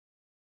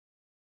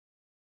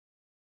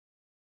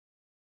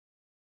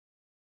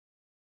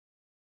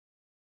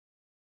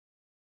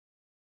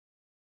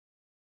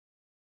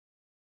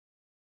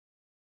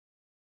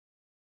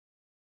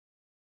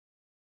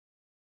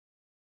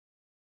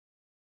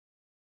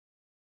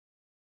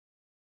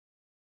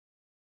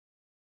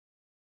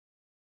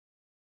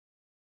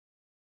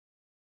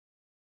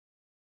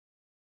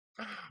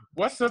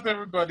What's up,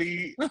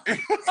 everybody?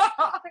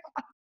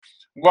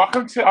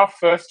 Welcome to our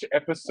first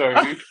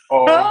episode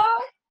of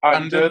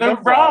Under the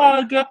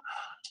Rug.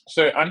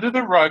 So, Under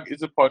the Rug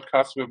is a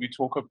podcast where we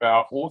talk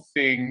about all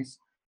things,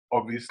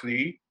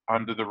 obviously,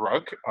 under the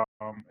rug,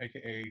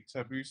 aka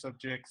taboo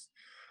subjects,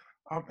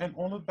 and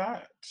all of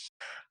that.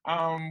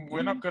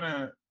 We're not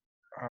gonna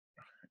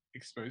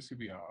expose who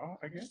we are,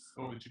 I guess,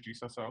 or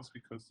introduce ourselves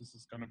because this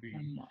is gonna be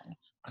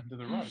under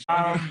the rug.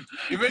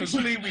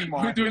 Eventually, we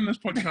might. We're doing this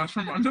podcast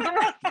from under the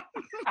rug.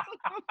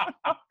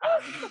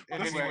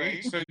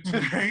 Anyway, so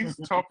today's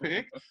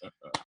topic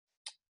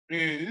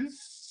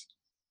is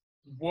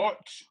what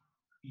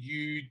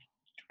you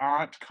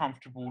aren't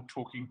comfortable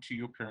talking to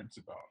your parents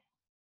about.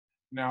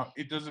 Now,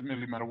 it doesn't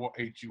really matter what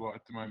age you are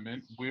at the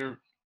moment. We're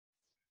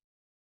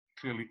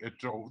clearly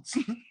adults,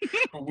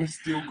 but we're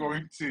still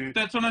going to...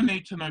 That's on a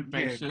need-to-know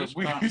basis,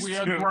 but we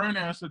are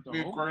grown-ass adults.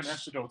 We're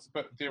grown-ass adults,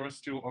 but there are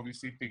still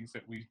obviously things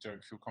that we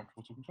don't feel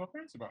comfortable talking to our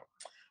parents about.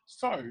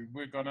 So,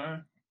 we're going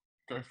to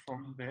go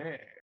from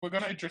there. We're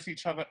going to address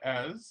each other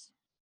as...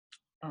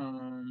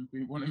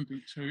 B1 and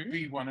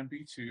B2. B1 and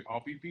B2.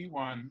 I'll be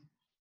B1.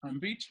 I'm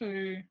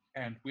B2.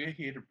 And we're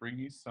here to bring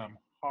you some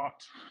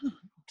hot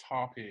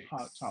topics.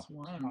 Hot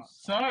topics.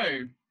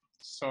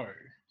 So,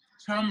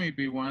 tell me,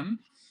 B1,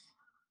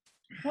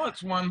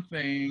 what's one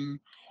thing,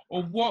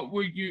 or what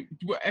were you...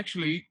 Well,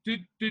 actually,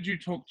 did you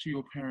talk to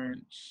your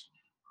parents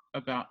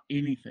about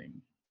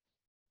anything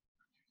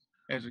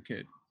as a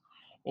kid?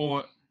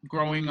 Or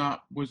growing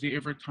up, was there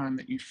ever a time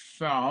that you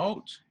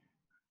felt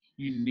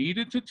you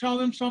needed to tell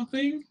them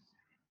something,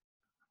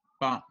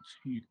 but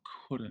you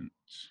couldn't?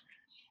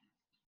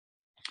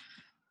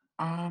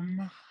 I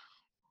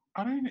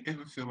don't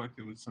ever feel like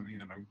there was something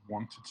that I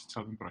wanted to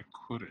tell them, but I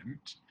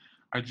couldn't.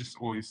 I just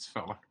always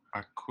felt like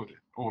I couldn't,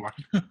 or like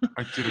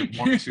I didn't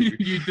want to.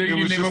 You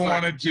never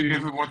wanted to. You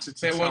never wanted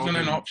to. There wasn't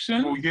an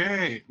option. Well,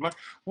 yeah.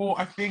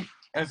 I think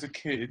as a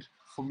kid,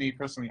 for me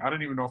personally, I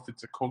don't even know if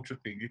it's a culture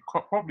thing. It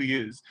probably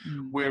is,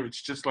 where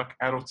it's just like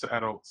adult to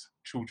adults,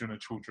 children are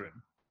children.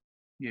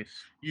 Yes.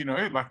 You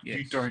know, like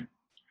you don't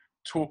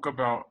talk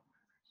about.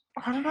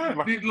 I don't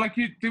know.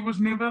 There was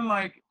never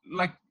like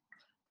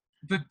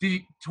the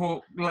deep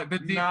talk, like the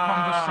deep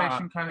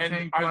conversation kind of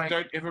thing. I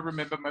don't ever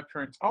remember my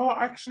parents. Oh,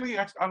 actually,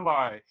 I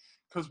lie,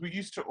 because we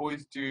used to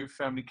always do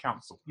family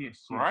council.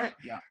 Yes. Right.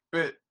 Yeah.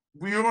 But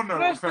we all know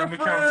that's family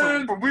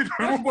different. council, but we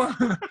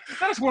don't.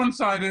 That's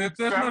one-sided.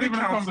 That's family not even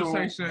a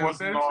conversation. Was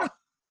not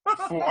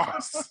for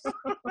us.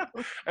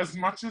 As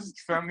much as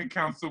family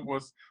council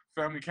was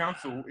family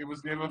council, it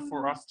was never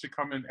for us to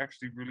come and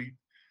actually really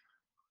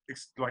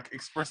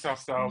express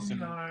ourselves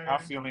and our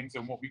feelings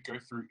and what we go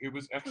through. It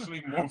was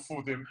actually more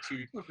for them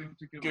to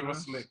give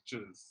us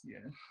lectures.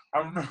 Yeah. I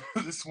remember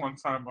this one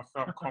time I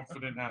felt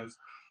confident as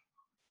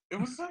it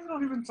was like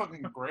not even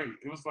something great.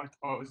 It was like,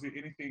 oh, is there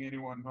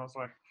anyone? And I was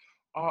like,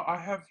 oh, I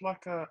have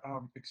like a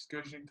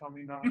excursion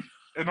coming up,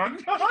 and I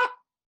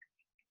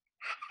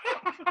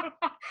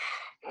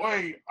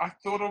wait, I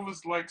thought it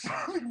was like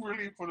something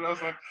really important. I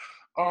was like,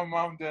 oh,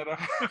 Mom, Dad, I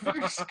have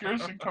an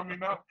excursion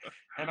coming up,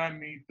 and I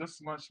need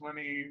this much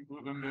money.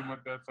 And then my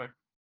dad's like,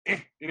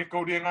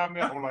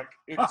 or like,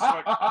 it's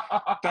like,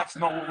 that's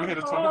not what we're here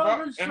to talk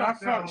about. And I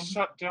felt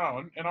shut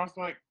down, and I was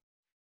like,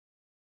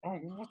 oh,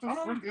 what the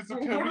frick is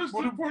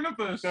the point of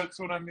this? That's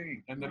what I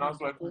mean. And then I was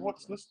like, well,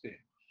 what's this then?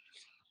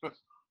 But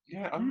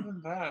yeah, other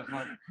than that,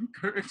 like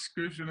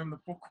excursion in the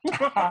book.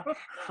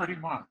 Pretty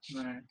much.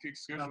 No, the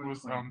excursion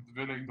was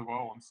developing the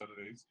well on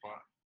Saturdays,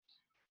 but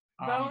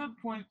valid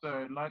point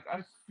though. Like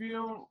I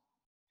feel,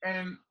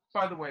 and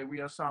by the way,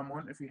 we are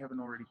Samoan. If you haven't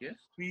already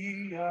guessed,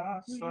 we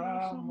are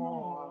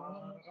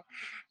Samoan.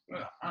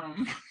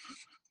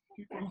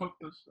 People love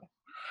this stuff.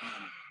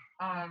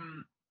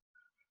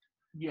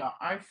 Yeah,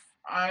 I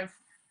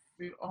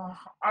feel.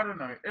 I don't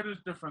know. It is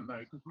different though,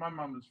 because my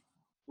mum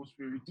was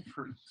very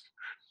different.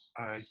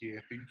 Yeah,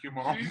 I think your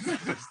mom.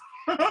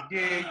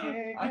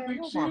 Yeah. I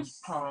think she's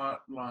part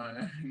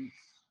like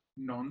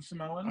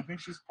non-Samoan. I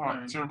think she's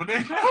part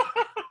Terminator.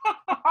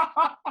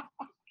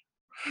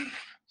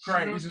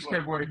 Great, you just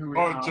gave away who we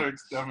are. Oh,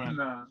 jokes, damn it.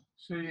 No,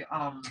 she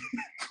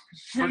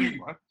pretty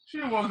much.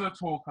 She was a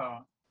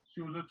talker.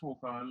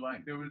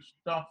 Like there was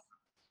stuff.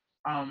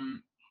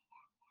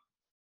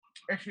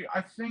 Actually,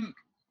 I think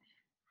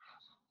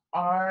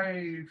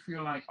I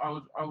feel like I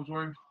was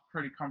always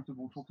pretty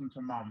comfortable talking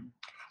to Mum.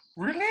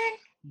 Really?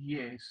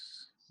 Yes.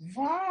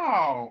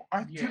 Wow.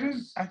 I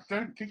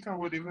don't think I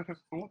would ever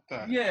have thought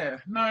that. Yeah.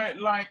 No,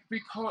 like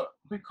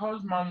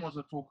because Mum was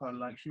a talker,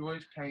 like she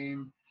always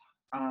came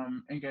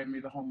and gave me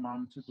the whole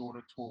mum to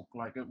daughter talk.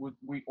 Like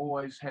we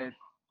always had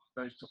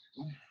those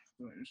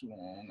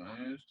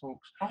long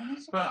talks. Oh,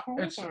 but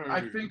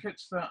I think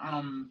it's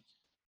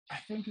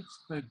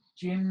the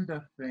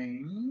gender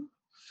thing.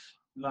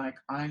 Like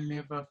I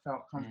never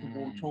felt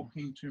comfortable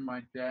talking to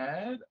my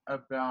dad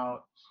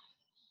about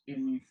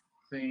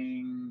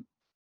anything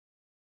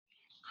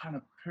kind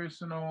of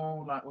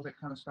personal, like all that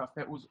kind of stuff.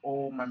 That was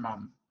all my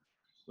mum.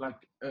 Like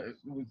it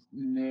was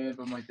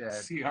never my dad.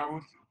 See,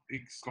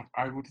 it's like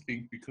I would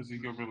think because of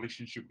your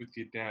relationship with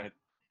your dad,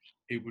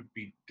 it would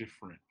be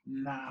different.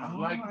 Nah, Oh,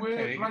 like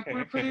okay, we're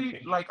okay, pretty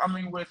okay. like I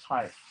mean we're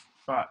tight,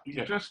 but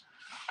Yeah. just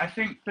I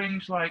think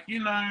things like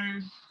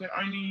that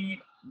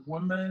only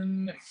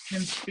women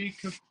can speak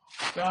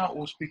about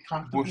or speak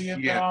comfortably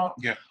about,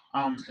 Yeah.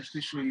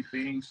 especially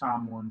being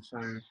someone.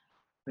 So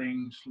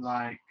things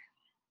like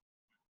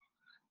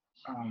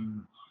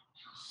um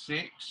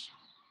sex,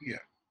 Yeah.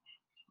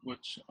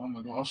 which oh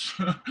my gosh,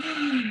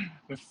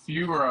 if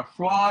you were a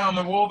fly on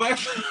the wall that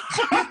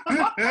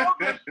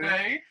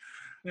day,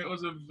 that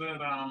was a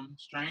bit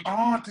strange.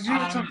 Oh, did you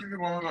ever talk to your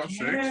mom about sex?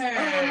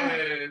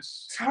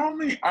 Yes. Tell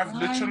me, I've My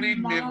literally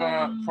never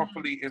mum.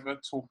 properly ever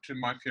talked to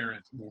my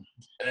parents. Well,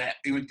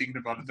 even thinking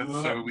about it, that's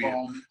so weird.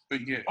 Bomb.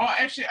 But yeah. Oh,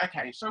 actually,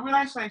 okay. So when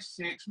I say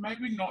sex,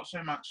 maybe not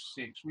so much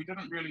sex. We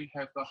didn't really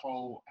have the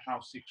whole how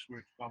sex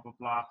works, blah blah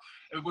blah.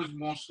 It was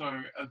more so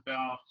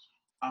about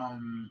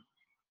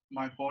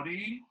my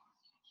body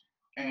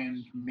and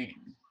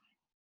men.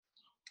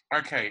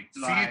 Okay,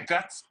 see, Like,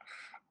 that's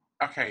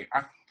okay.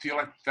 I feel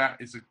like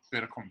that is a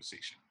better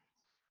conversation.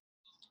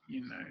 you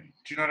know.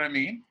 Do you know what I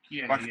mean?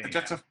 Yeah, Like yeah,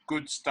 that's yeah. a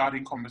good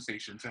starting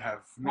conversation to have.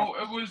 Well,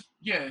 it was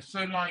yeah.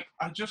 So like,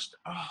 I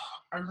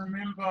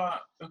remember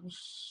it was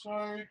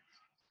so.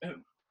 It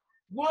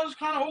was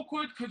kind of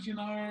awkward because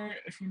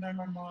if you know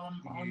my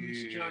mom,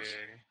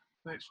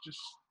 that's just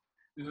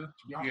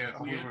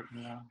weird.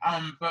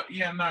 But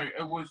yeah, no,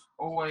 it was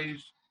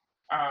always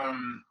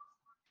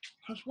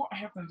because what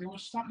happened? There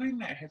was something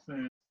that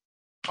happened.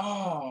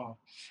 Oh,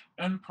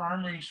 in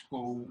primary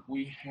school,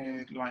 we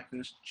had like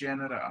this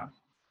janitor,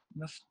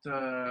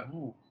 Mr.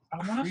 Ooh,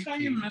 I want to say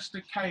creepy.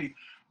 Mr. K.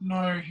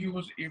 No, he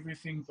was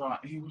everything but.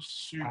 He was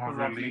super really?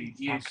 lovely.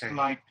 Yes, Okay.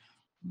 like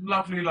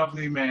lovely,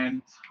 lovely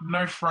man.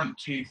 No front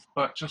teeth,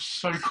 but just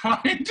so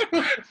kind.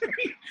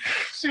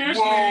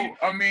 Seriously. Well,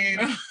 I mean,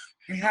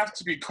 you have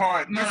to be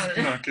kind. No.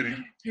 No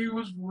kidding. He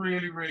was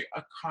really, really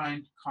a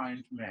kind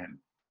man.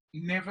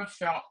 Never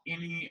felt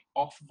any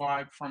off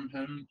vibe from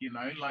him,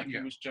 like he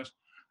Yeah. was just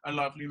a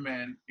lovely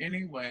man.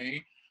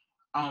 Anyway,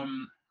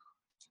 um,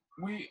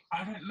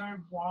 I don't know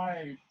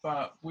why,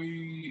 but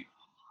he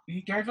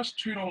gave us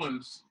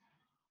 $2.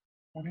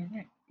 What do you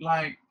mean?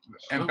 Like,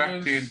 And it back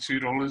was then,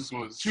 $2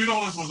 was $2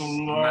 was a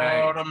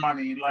lot of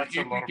money. Like That's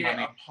you a lot could of get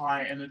money. a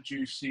pie and a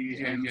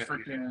juicy and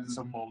freaking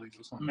some mollies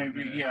or something.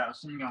 maybe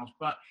something else.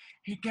 But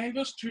he gave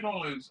us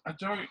 $2. I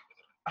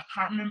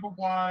can't remember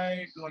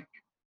why. Like,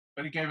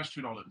 but he gave us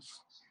 $2.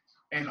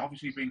 And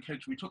obviously, being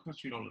kids, we took the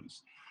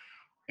 $2,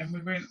 and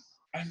we went.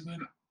 And then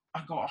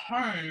I got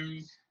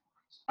home.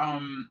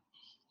 Um,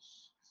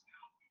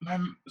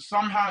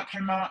 somehow it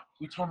came out.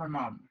 We told my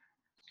mum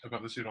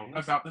About the $2.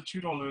 about the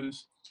 $2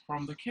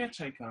 from the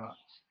caretaker.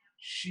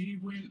 She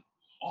went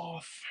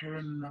off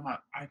her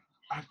nut. I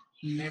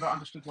never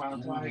understood why. I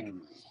was like,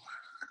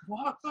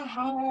 what the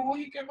hell?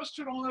 He gave us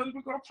 $2.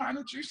 We got a pint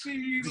of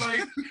juicy.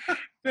 Like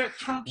that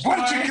trumps.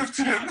 What did you give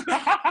to him?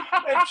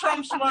 That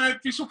trumps my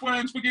piece of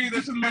wine spaghetti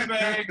that's in my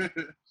bag.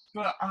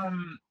 But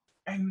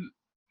and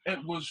it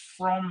was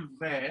from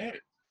that,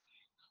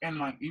 and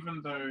like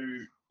even though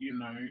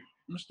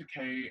Mr.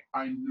 K,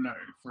 I know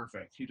for a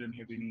fact he didn't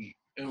have any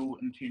ill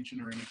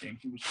intention or anything.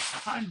 He was just a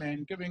kind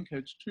man giving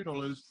kids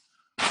 $2,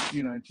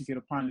 to get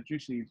a pint of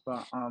juicy.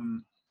 But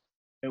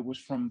it was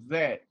from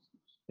that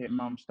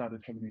mum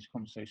started having these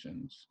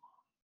conversations,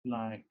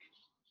 like,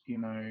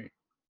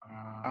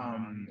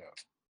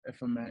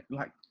 if a man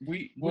like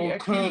we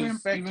actually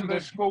went back to the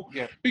school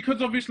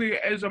because obviously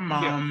as a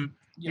mum,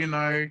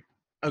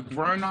 a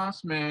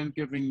grown-ass man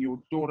giving your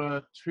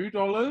daughter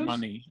 $2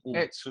 money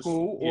at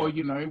school or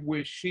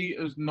where she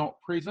is not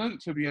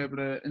present to be able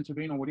to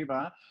intervene or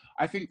whatever,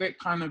 I think that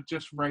kind of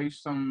just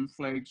raised some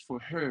flags for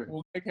her.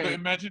 Well, okay, but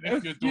imagine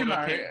if your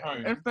daughter came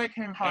home. If they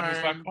came home and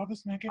was like, oh,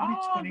 this man gave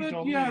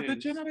me $20. the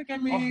janitor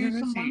gave me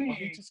some money.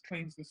 He just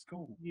cleans the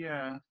school.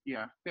 Yeah.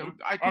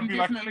 I can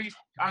definitely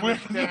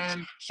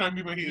understand. Show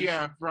me where he is.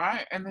 Yeah,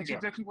 right. And that's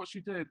exactly what she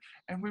did.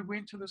 And we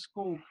went to the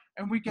school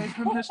and we gave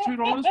him his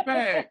 $2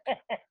 back.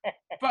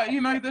 But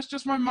that's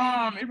just my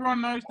mom.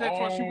 Everyone knows that's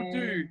what she would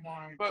do.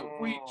 But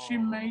she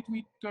made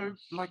me go.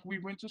 Like we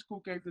went to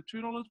school, gave the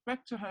 $2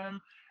 back to him,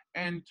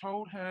 and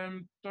told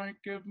him, "Don't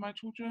give my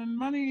children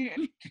money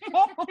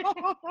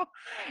anymore."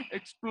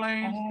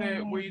 Explained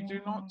that we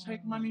do not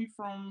take money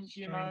from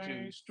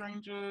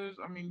strangers.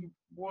 I mean, he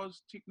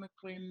was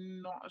technically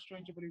not a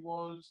stranger, but he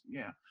was.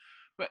 Yeah.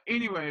 But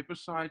anyway,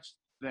 besides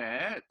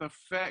that, the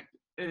fact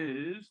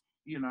is,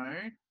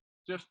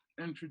 just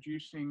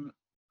introducing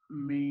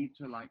me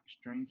to like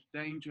strange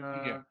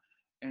danger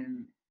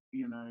and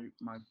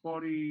my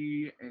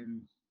body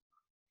and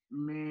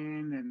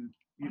men and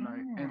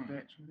and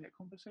that's where that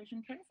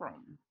conversation came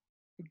from.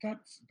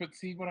 But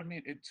see what I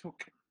mean? It took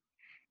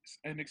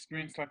an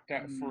experience like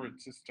that for it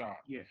to start.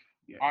 Yeah.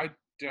 I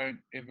don't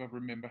ever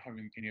remember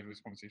having any of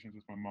those conversations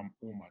with my mum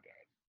or my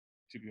dad,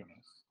 to be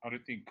honest. I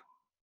don't think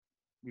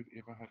we've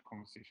ever had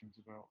conversations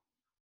about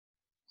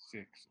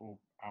sex or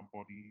our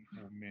body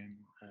or men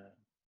or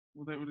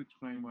Well, that would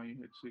explain why you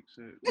had sex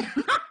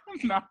at...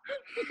 No.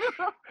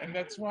 And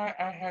that's why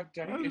I have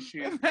daddy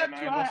issues. And And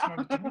that's I why lost my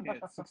virginity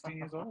at 16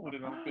 years old,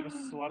 and I've been a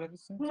slut ever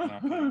since.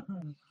 No,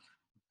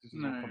 this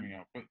is all No. coming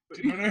out. But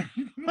do you know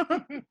what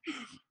I mean?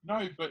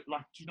 No, but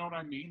like, do you know what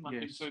I mean?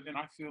 Like, Yes. so then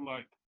I feel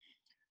like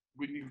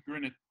when we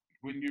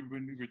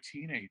were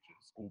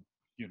teenagers, or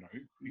you know,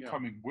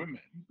 becoming women,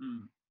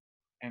 Mm.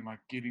 and like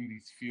getting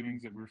these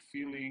feelings that we're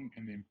feeling,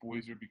 and then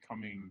boys are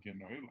becoming, you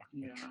know, like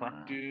Yeah.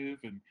 attractive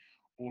and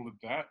all of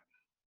that.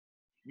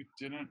 We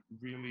didn't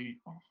really,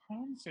 I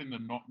wouldn't say the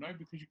not know,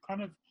 because you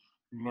kind of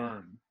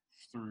learn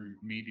through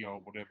media or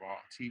whatever,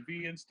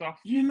 TV and stuff.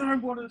 You know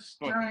what is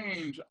But-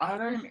 strange? I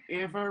don't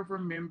ever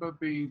remember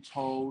being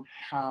told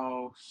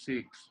how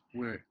sex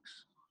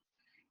works.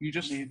 You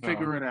just Neither.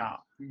 figure it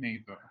out.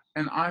 Neither.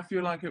 And I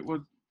feel like it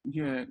was,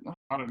 yeah,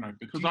 I don't know, but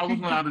because do you I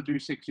wasn't think allowed to do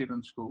sex ed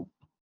in school.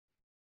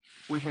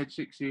 We had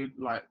sex ed,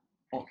 like,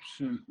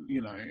 option,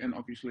 you know, and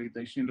obviously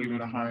they send a You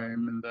letter wouldn't know.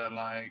 home and they're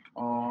like,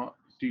 oh,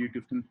 do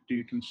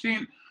you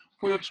consent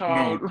for your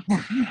child?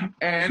 No.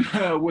 And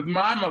with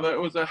my mother, it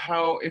was a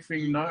hell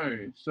effing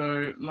no.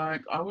 So,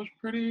 like, I was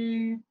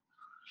pretty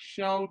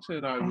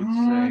sheltered, I would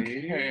say.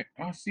 Okay.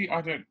 I see.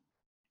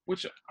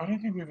 Which I don't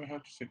think we ever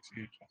had sex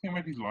ed. I think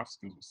maybe life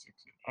skills was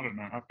sex ed. I don't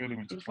know. I barely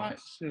went It to was like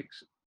class.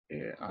 6,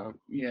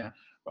 yeah.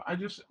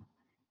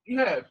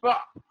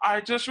 But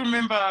I just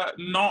remember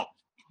not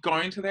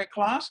going to that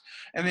class,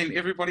 and then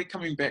everybody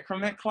coming back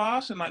from that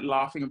class and like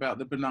laughing about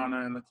the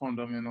banana and the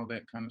condom and all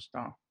that kind of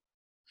stuff.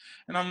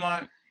 And I'm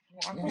like,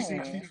 I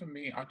think for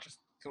me, I just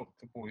thought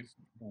the boys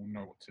will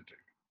know what to do.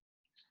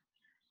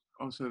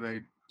 also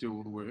they do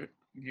all the work.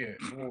 Yeah,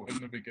 well, in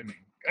the beginning.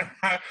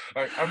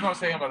 Like, I'm not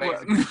saying I'm a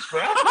lazy Well, bitch,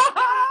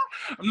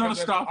 but I'm not a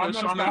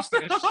starfish, honest.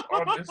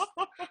 honest.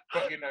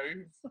 But you know,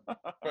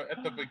 but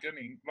at the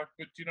beginning, like,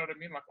 but do you know what I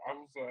mean? Like, I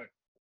was like,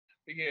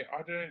 but yeah, I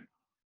don't.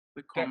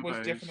 The That was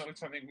combos. definitely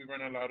something we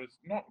weren't allowed.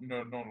 Not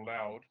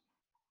allowed.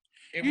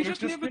 It You would have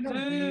just never been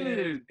a did.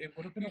 weird. It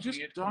would have been You a just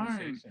weird don't.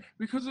 conversation.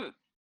 Because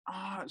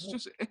it's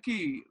just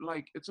icky.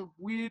 Like, it's a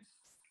weird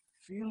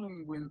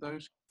feeling when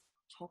those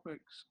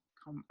topics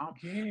come up.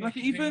 Yeah, Like,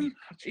 'cause then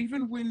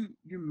even when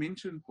you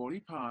mention body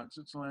parts,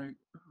 it's like,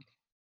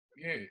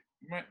 yeah,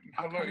 man,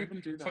 I hello. can't even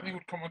do that. Something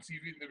would come on TV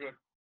and they'd be like,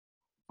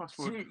 Fast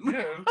so, forward.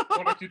 yeah,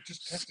 or like you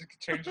just have to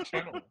change the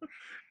channel,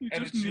 You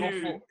and just it's your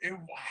knew. fault.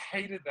 I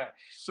hated that.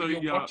 So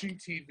You're yuck. watching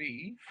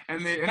TV,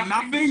 And then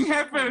nothing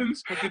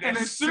happens. but then And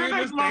as soon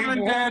as mom they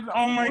and walk, dad,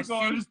 oh my as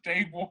god. soon as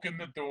they walk in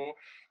the door,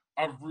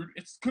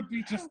 it could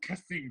be just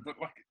kissing, but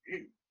like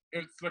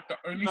it's like the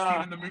only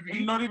scene in the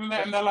movie. Not even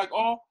that. And they're like,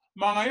 oh,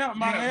 Mangaya,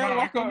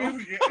 lock up. Yeah,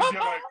 and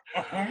you're like,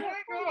 oh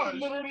my gosh.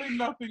 Literally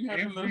nothing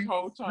happened Every this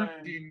whole time.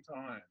 freaking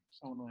time.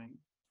 So annoying.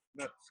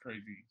 That's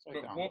crazy. So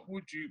But dumb. what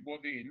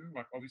then,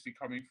 like, obviously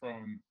coming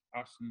from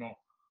us not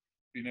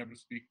being able to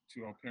speak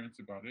to our parents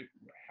about it,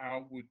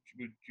 how would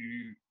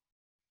you,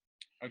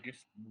 I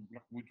guess,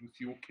 like, with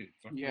your kids,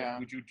 like, Yeah.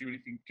 would you do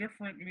anything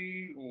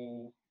differently,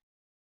 or?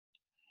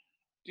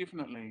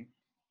 Definitely.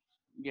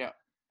 Yeah.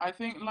 I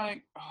think,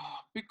 like,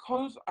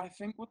 because I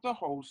think with the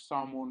whole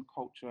Samoan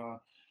culture,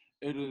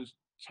 it is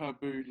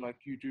taboo, like,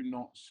 you do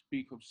not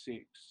speak of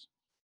sex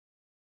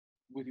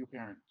with your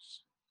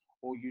parents,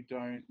 or you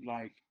don't,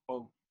 like,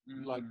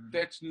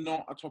 that's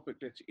not a topic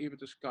that's ever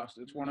discussed.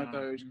 It's one of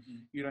those,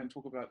 you don't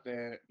talk about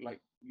that, like,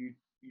 you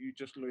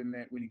just learn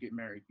that when you get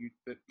married.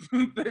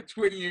 That's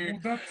when you.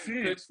 Well, that's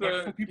it. That's like,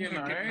 the, for people you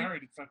that get know,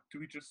 married, it's like, do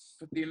we just?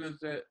 But then is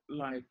that,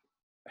 like,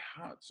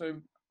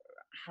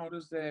 how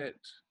does that?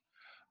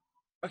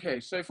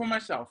 Okay, so for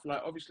myself,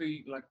 like,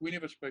 obviously, like, we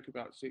never spoke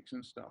about sex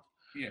and stuff.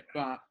 Yeah.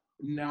 But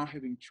now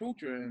having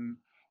children,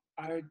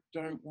 I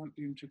don't want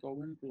them to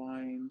go in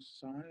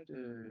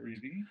blindsided.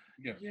 Really?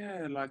 Yeah.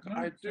 Yeah, like, No,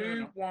 I fair do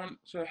enough. want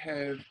to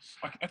have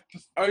Like,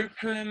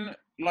 open,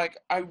 like,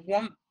 I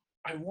want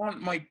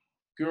my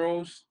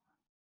girls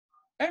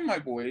and my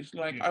boys,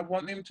 like, Yeah. I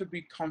want them to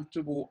be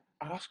comfortable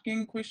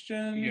asking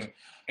questions. Yeah.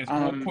 As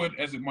awkward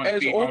as it might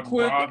be,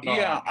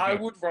 I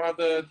would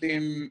rather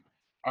them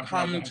I'd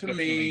rather come have to that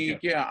me. feeling,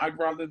 Yeah, I'd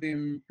rather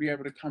them be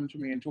able to come to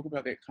me and talk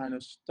about that kind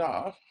of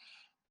stuff.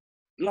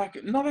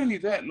 Like, not only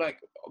that, like,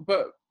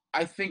 but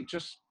I think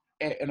just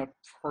at an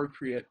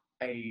appropriate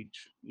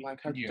age.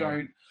 Like, I Yeah.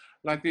 don't,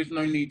 like, there's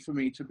no need for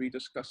me to be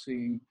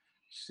discussing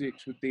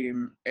sex with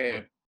them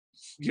at,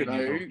 you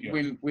know,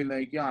 when they're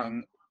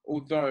young.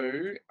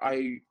 Although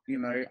I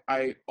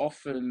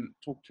often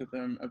talk to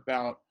them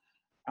about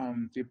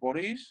their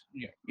bodies.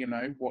 Yeah. You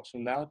know, what's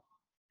allowed,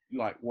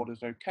 like, what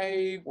is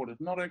okay, what is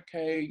not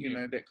okay, you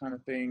know, that kind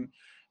of thing,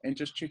 and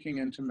just checking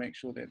in to make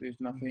sure that there's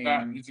nothing.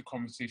 That is a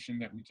conversation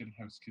that we didn't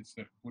have as kids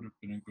that would have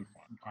been a good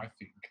one, I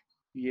think.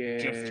 Yeah.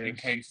 Just in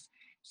case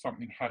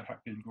something had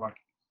happened, like,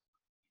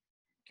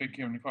 thank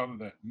you, Heavenly Father,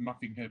 that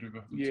nothing had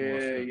ever happened to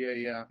us.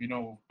 Yeah. You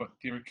know, but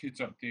there are kids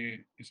out there,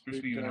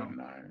 especially, you know,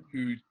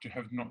 who didn't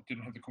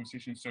have the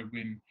conversation. So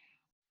when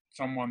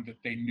someone that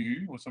they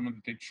knew or someone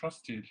that they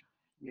trusted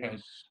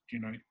had, you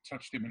know,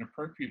 touched them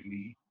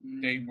inappropriately,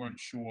 they weren't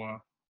sure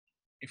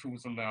if it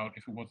was allowed,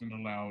 if it wasn't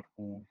allowed,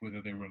 or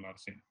whether they were allowed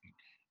to say anything.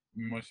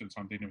 Most of the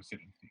time, they never said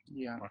anything.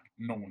 Yeah. Like,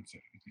 no one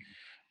said anything.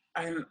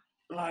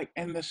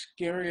 And the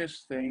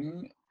scariest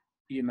thing,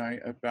 you know,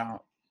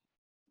 about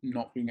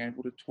not being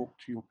able to talk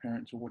to your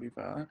parents or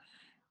whatever,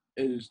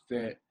 is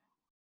that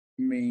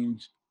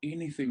means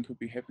anything could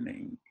be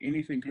happening,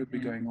 anything could be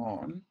going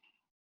on,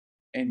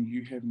 and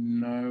you have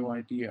no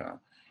idea.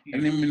 Yeah.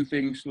 And then when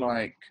things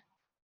like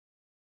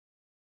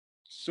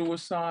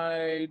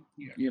suicide,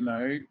 you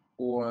know,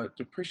 or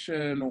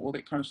depression or all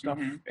that kind of stuff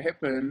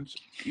happens,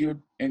 you're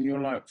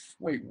like,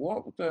 wait,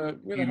 what?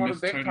 Where the hell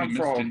did that come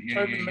from?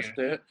 Totally missed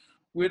it.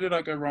 Where did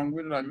I go wrong?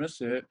 Where did I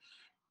miss it?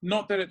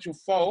 Not that it's your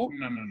fault,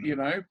 No. you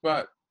know,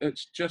 but it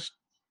just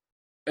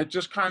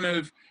kind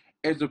of,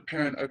 as a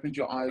parent, opens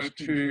your eyes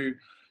to,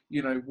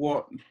 you know,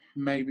 what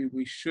maybe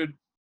we should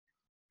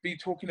be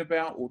talking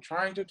about or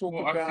trying to talk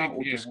about,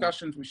 or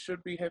discussions we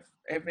should be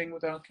having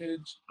with our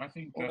kids. I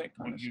think all that that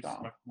kind of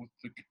stuff. Like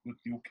with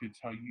your kids,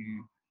 how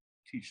you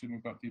teach them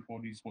about their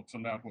bodies, what's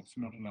allowed, what's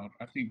not allowed.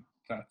 I think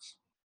that's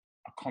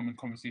a common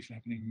conversation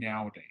happening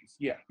nowadays.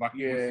 Yeah. Like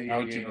with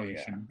our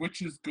generation,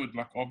 which is good.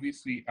 Like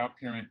obviously our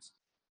parents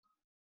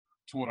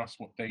taught us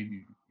what they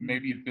knew,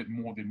 maybe a bit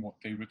more than what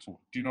they were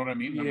taught. Do you know what I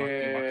mean? Yeah.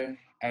 And like,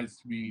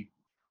 as we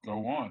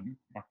go on,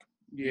 like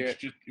yeah,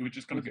 we're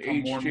just going to with become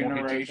each more and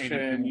more educated,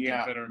 generation, and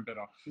get better and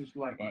better. It's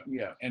like,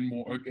 and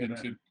more open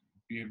to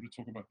be able to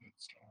talk about that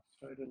stuff.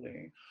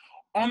 Totally.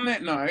 On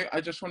that note,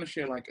 I just want to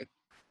share like a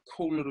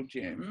cool little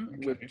gem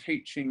with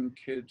teaching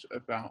kids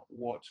about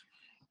what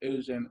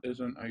is and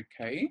isn't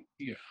okay.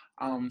 Yeah.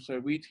 So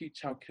we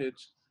teach our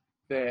kids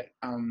that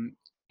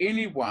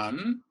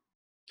anyone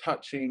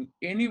touching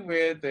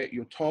anywhere that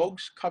your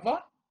togs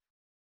cover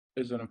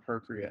is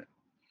inappropriate,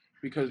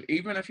 because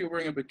even if you're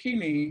wearing a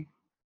bikini,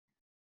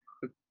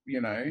 you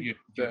know,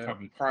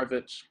 the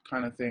privates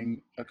kind of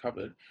thing are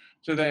covered.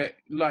 So that,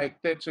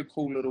 like, that's a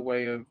cool little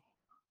way of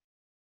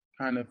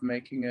kind of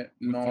making it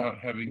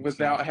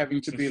without having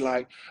to be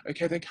like,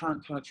 okay, they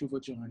can't touch your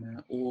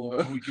vagina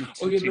or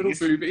your little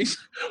boobies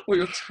or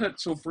your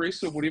tits or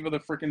breasts or whatever the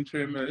freaking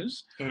term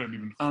is. They don't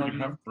even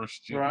have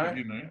breasts yet, right?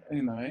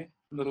 You know,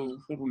 little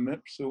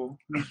nips or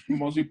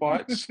mozzie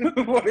bites,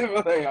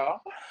 whatever they are.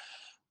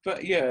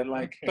 But yeah,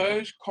 like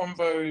those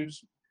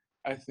combos,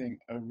 I think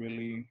are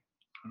really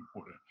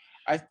important.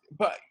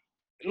 But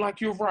like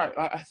you're right.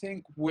 I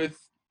think with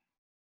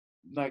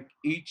like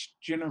each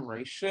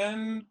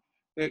generation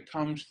that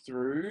comes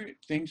through,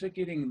 things are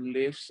getting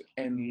less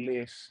and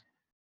less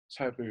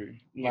taboo.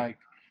 Like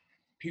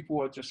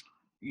people are just,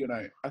 you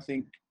know, I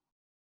think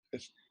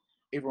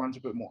everyone's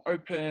a bit more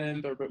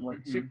open, they're a bit more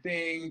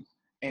accepting,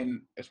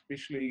 and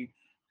especially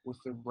with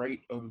the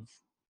rate of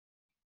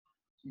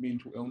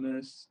mental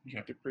illness,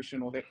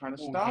 depression, all that kind of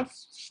stuff.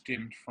 That's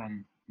stemmed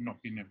from not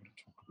being able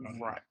to talk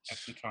about it at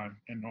the time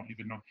and not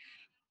even know.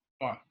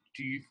 But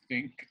do you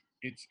think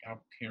it's our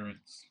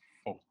parents'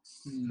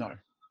 faults? No.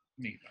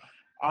 Neither.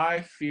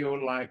 I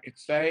feel like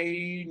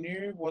they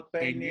knew what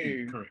they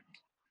knew. Correct.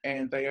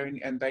 And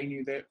they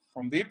knew that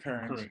from their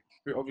parents,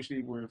 who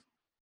obviously were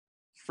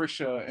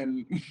fresher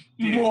and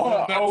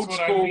more old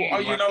school. I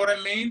mean. You know what I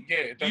mean?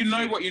 Yeah. You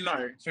know what you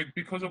know. So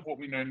because of what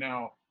we know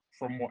now,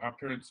 from what our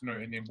parents know,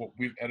 and then what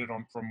we've added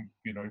on from,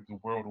 you know, the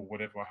world or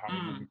whatever,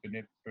 however we've been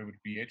able to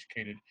be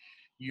educated,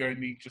 you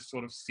only just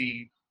sort of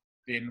see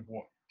then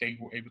what they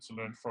were able to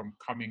learn from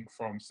coming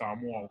from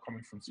Samoa or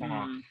coming from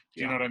Tonga.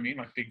 Do you know what I mean?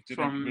 Like they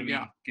didn't really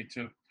get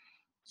to.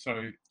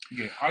 So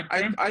yeah,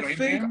 I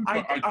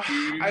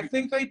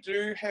think they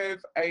do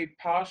have a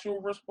partial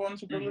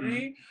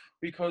responsibility,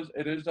 because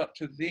it is up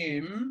to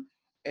them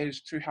as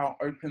to how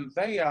open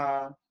they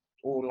are,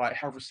 or like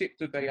how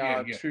receptive they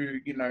are to,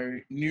 you know,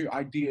 new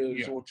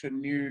ideas or to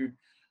new,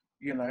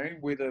 you know,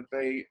 whether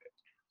they,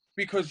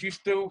 because you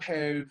still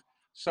have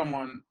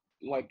someone,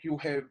 like you'll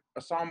have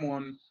a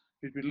Samoan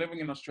who's been living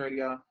in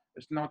Australia,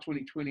 it's now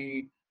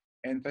 2020,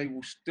 and they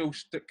will still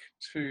stick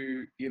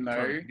to, you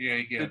know,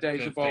 the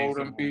days of old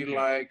and be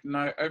like,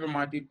 no, over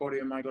my dead body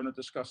am I going to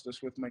discuss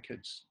this with my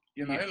kids?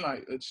 You know,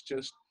 like it's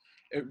just,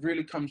 it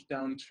really comes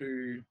down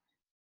to,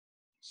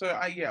 so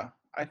I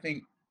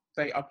think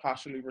they are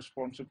partially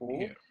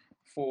responsible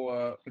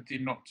for... But they're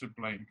not to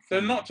blame.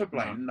 They're not to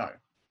blame, no.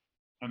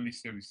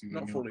 Unless obviously they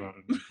not knew fully. about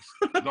it.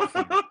 Not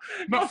fully.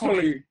 Not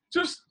fully.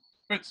 Just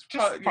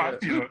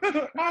part, you know.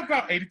 How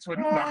about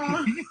 80-20?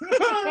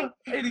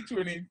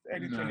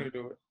 80-20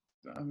 do it.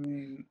 I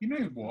mean, you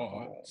know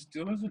what?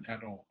 Still as an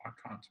adult, I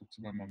can't talk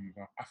to my mum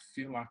about... I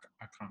feel like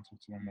I can't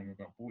talk to my mum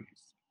about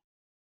boys.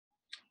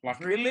 Like,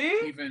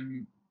 really?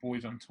 Even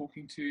boys I'm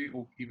talking to,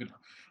 or even...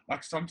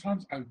 Like,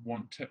 sometimes I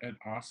want to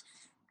ask...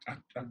 I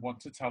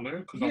want to tell her,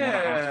 because I want to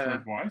ask for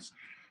advice.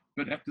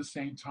 But at the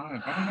same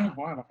time, I don't know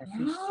why. Like, I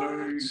feel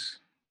so...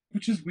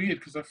 Which is weird,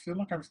 because I feel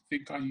like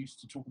I used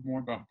to talk more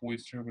about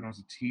boys to her when I was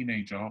a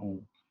teenager, or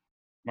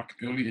like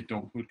early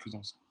adulthood, because I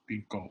was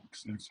being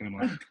gulks. And so,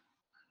 like,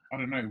 I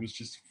don't know, it was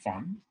just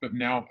fun. But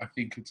now I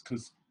think it's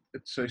because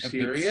it's so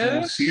serious. It's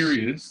more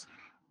serious.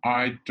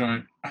 I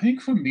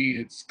think for me,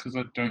 it's because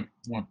I don't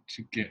want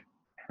to get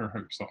her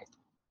hopes up.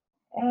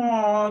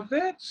 Oh,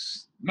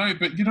 that's... No,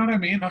 but you know what I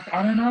mean? Like,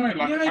 I don't know.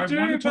 Like, Yeah, I I do,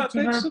 want to talk but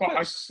to her, that's a but bit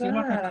I feel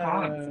like I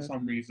can't for sad.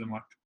 some reason.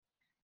 Like,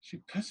 she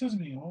pisses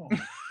me off.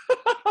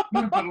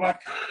 No, but like,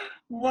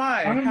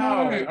 Why? I don't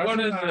How? know. I What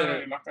don't is know.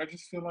 it? Like, I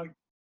just feel like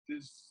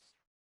there's,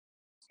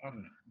 I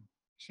don't know.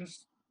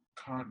 Just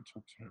can't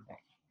talk to her about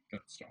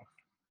that stuff.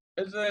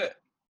 Is it...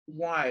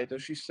 Why?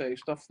 Does she say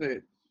stuff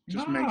that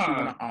just makes you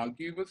want Nah. to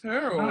argue with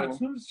her? No, Or...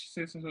 it's not that she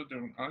says I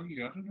don't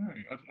argue. I don't know.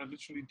 I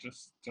literally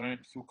just don't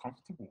feel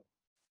comfortable.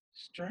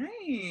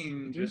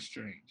 Strange. It is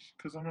strange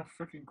because I'm a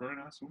freaking grown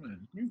ass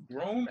woman. You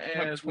grown Like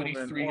ass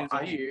 23 woman. years Or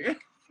are old. you?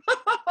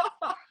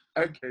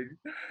 Okay.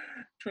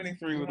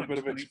 23 with a bit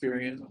of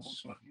 23 years old,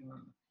 experience. but, you know.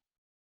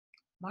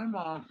 My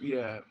mom,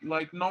 yeah,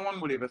 like no one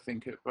would ever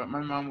think it, but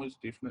my mom was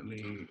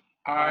definitely...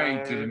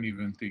 I didn't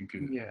even think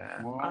it.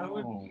 Yeah,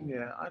 Wow.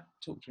 I'd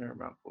talk to her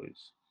about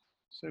boys.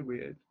 So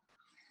weird.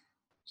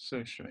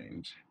 So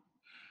strange.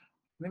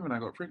 And then when I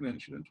got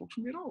pregnant, she didn't talk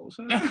to me at all.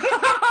 So,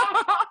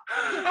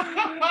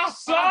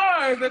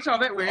 so that's how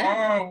that went.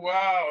 Oh,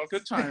 wow.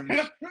 Good times.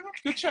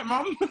 Good chat,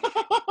 mum.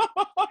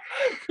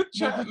 Good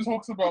chat. Never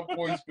talks about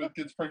boys but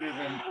gets pregnant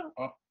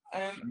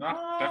and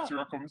that's where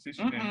our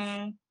conversation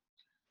ends.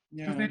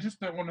 Because they just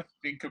don't want to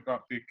think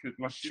about their kid.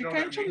 Like, She you know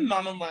came what I mean? to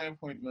none of my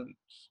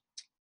appointments.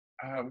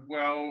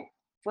 Well,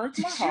 Broke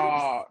my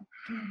heart.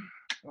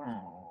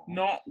 oh,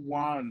 Not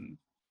one.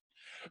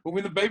 But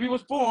when the baby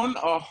was born,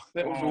 oh,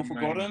 that was all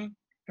forgotten. Man.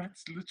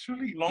 That's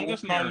literally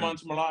Longest 9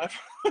 months of my life.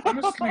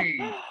 Honestly,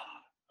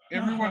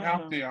 everyone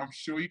out there, I'm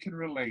sure you can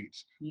relate.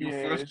 Your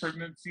first Yes.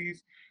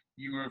 pregnancies,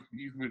 you were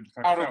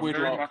like, Out of felt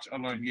very wedlock. much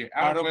alone. Yeah,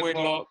 Out of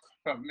wedlock.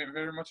 felt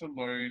very much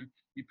alone.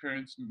 Your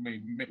parents,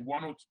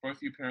 one or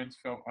both your parents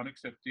felt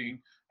unaccepting.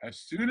 As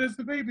soon as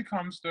the baby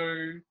comes,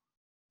 though,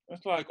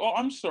 It's like, oh,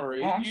 I'm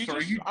sorry. oh, I'm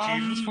sorry,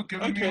 Jesus for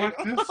giving me like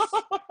this.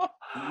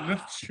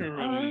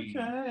 Literally.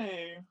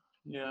 Okay.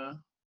 Yeah.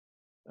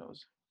 That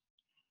was...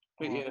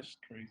 But Oh, yes. that's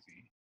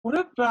crazy. What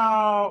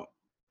about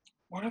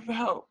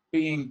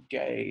being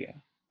gay?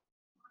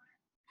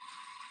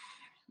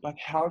 Like,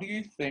 how do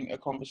you think a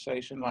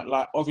conversation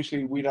like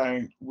obviously we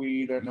don't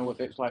know what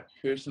that's like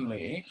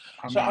personally.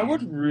 I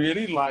would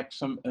really like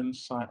some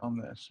insight on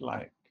this.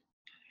 Like,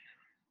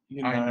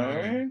 you know, I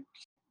know.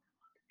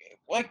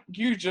 like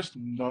you just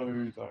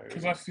know though.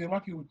 Because I feel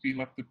like it would be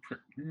like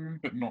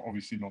but not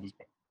obviously not as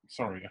bad.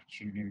 Sorry, I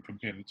shouldn't even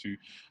compare the two.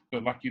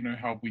 But like, you know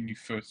how when you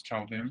first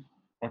tell them,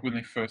 like when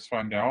they first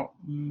find out,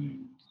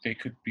 they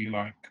could be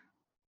like,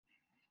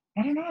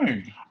 I don't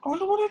know. I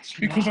wonder what it's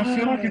because like. I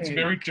feel like it's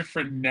very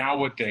different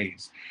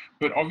nowadays.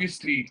 But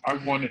obviously, I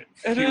want to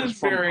It hear is it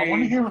from. very... I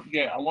want to hear it.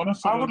 Yeah, I want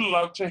to. I would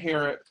love to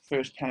hear it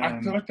firsthand. I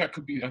feel like that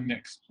could be a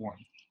next one.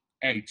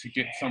 To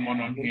get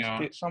someone on here.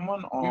 Get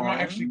someone on. We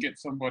might actually get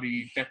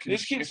somebody that can.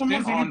 Let's get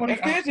someone on.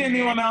 If there's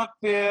anyone out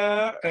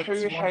there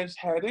who has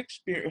had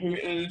experience, who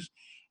is...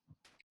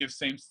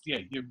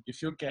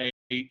 If you're gay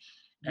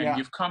and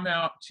you've come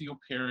out to your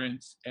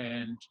parents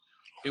and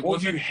or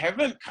you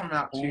haven't come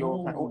out to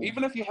your parents, or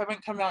even if you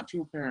haven't come out to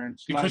your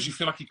parents because you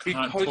feel like you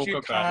can't talk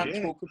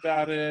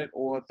about it,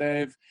 or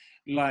they've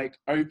like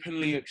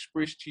openly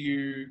expressed to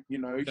you, you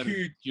know,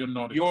 you're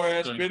not, your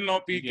ass better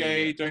not be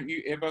gay. Don't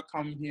you ever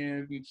come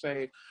here and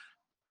say,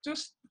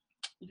 just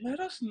let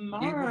us know.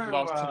 We would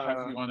love to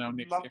have you on our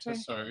next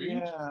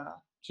episode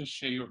to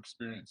share your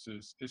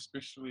experiences,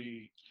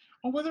 especially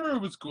on whether it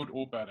was good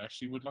or bad.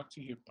 Actually, we'd like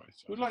to hear both.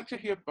 We'd like to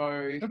hear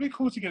both. It'd be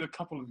cool to get a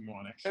couple of you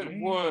on, actually.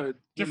 It would.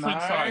 Different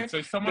sides.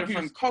 So someone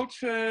different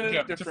cultures,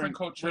 different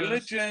cultures,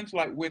 religions,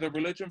 like whether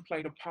religion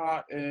played a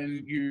part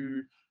in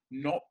you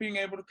not being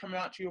able to come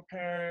out to your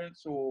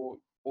parents or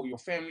your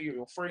family or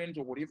your friends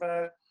or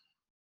whatever,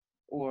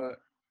 or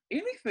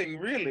anything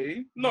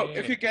really. Look,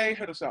 if you're gay,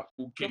 hit us up.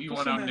 We'll get you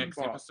on our next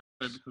episode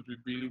because we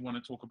really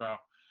want to talk about,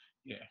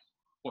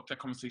 what that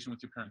conversation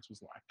with your parents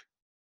was like.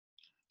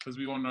 Because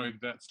we all know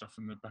that stuff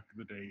in the back of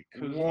the day.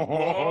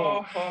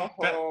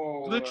 That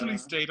literally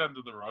stayed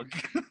under the rug.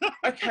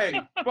 Okay,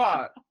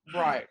 but,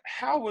 right,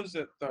 how was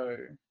it though?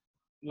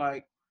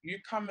 Like, you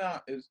come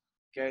out as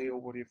gay or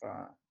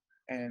whatever,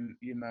 and,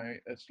 you know,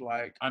 it's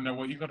like... I know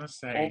what you're going to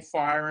say. All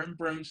fire and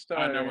brimstone.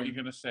 I know what you're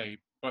going to say.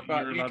 But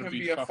you're allowed to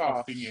be a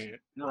fuff.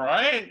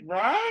 Right?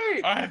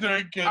 Right. I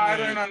don't get it. I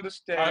don't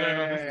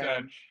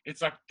understand.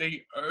 It's like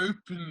they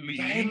openly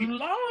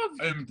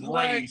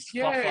embrace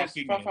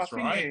fuffing,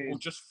 right? Or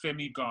just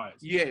femi guys.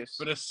 Yes.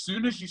 But as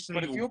soon as you say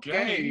you're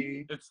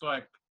gay, it's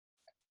like,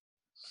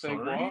 say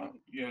what?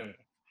 Yeah.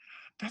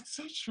 That's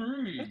so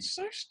true. It's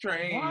so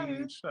strange. Why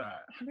is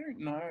that? I don't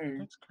know.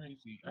 That's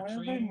crazy. Why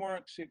are they more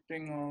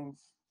accepting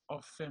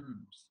of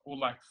femmes or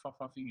like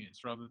fuffing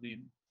rather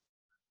than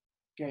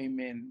gay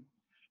men?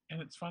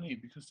 And it's funny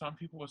because some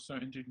people are so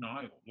in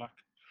denial. Like,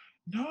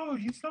 no,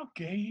 he's not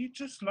gay. He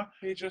just likes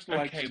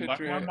to like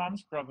my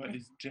mom's brother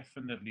is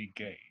definitely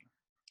gay.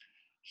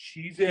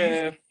 He's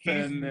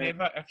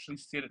never actually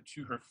said it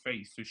to her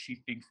face, so she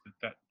thinks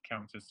that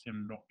counts as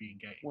him not being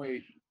gay.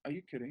 Wait, are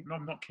you kidding? No,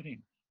 I'm not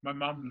kidding. My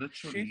mum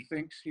literally. She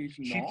thinks he's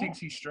not. She thinks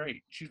he's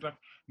straight. She's like,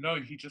 no,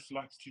 he just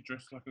likes to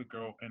dress like a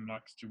girl and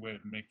likes to wear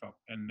makeup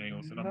and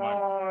nails. And I'm like,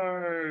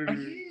 are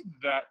you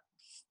that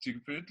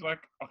stupid?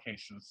 Like, okay, I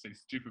shouldn't say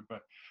stupid,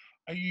 but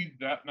are you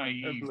that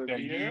naive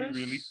that you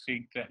really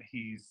think that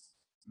he's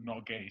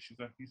not gay? She's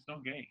like, he's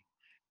not gay.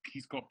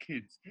 He's got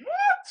kids. What?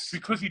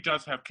 Because he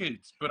does have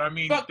kids. But I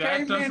mean, but that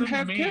gay doesn't men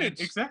have mean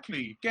kids.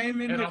 exactly. Gay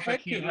men have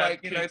had kids.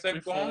 Like, you know,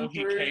 they've gone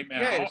through. He came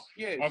out.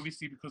 Yes.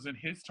 Obviously, because in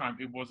his time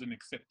it wasn't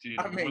accepted.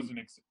 I mean, it wasn't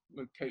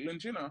look, Caitlyn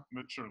Jenner.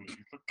 Literally.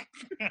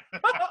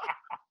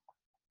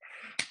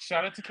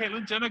 Shout out to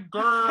Caitlyn Jenner,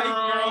 girl. Hey,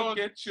 girl,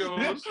 get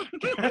yours.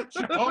 Get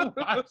your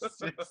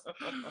license.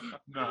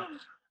 No,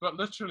 but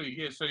literally,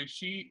 yeah. So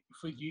she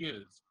for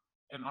years,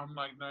 and I'm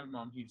like, no,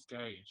 mom, he's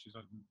gay. And she's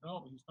like,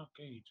 no, he's not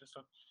gay. Just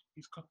like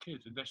he's got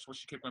kids, and that's what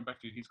she kept going back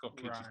to. He's got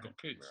kids. He's got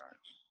kids.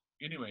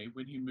 Right. Anyway,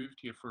 when he moved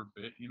here for a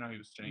bit, you know, he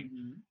was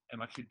staying, and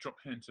like he'd drop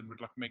hints and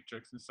would like make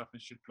jokes and stuff,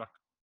 and she'd like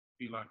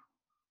be like,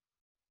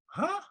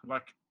 huh,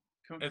 like.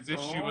 As if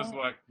she was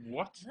like,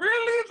 what?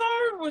 Really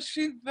though? Was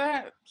she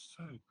that?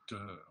 So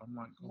I'm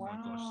like, oh my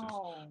gosh,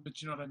 sis.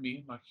 But you know what I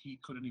mean? Like he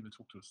couldn't even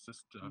talk to his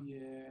sister.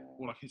 Yeah.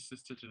 Or like his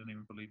sister didn't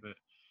even believe it.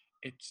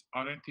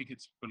 I don't think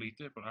it's believed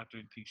it, but I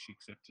don't think she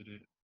accepted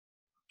it.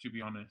 To be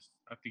honest.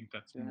 I think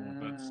that's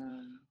more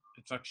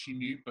it's like she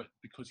knew, but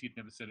because he'd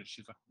never said it,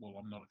 she's like, well,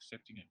 I'm not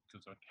accepting it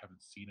because I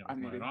haven't seen it with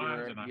my own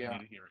eyes and I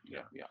need to hear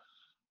it. Yeah.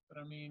 But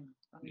I mean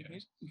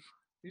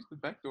he's the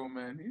backdoor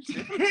man. He's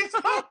definitely,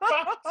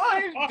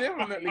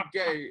 definitely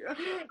gay.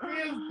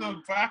 He's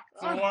the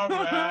backdoor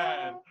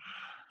man.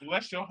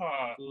 Bless your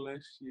heart.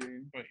 Bless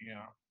you. But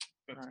yeah,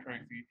 that's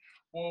crazy.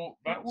 Well,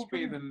 that will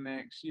be the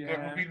next. Yeah, that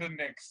will be the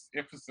next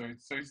episode.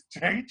 So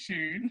stay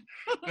tuned.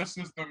 This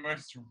is the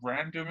most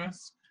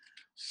randomest.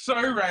 So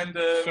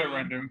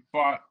random,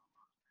 but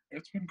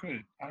it's been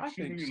good. I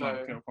actually really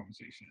like our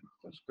conversation.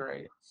 That's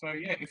great. So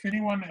yeah, if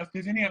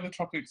there's any other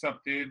topics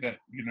up there that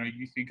you know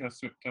you think have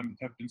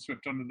been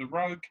swept under the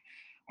rug,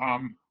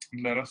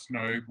 let us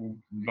know. We'll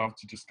love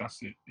to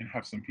discuss it and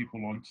have some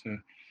people on to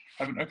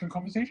have an open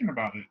conversation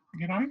about it.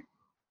 You know.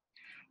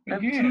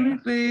 But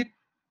absolutely.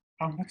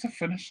 Yeah, what's a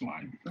finish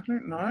line? I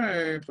don't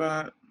know,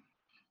 but.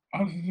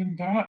 Other than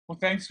that, well,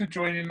 thanks for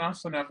joining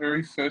us on our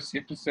very first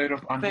episode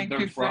of Under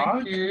the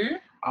Rug. Thank you.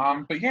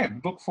 But yeah,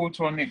 look forward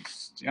to our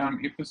next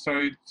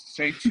episode.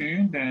 Stay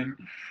tuned and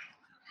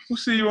we'll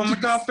see you on the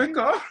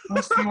Garpeka.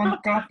 We'll see you on the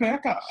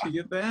Garpeka. See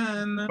you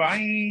then.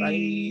 Bye.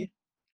 Bye.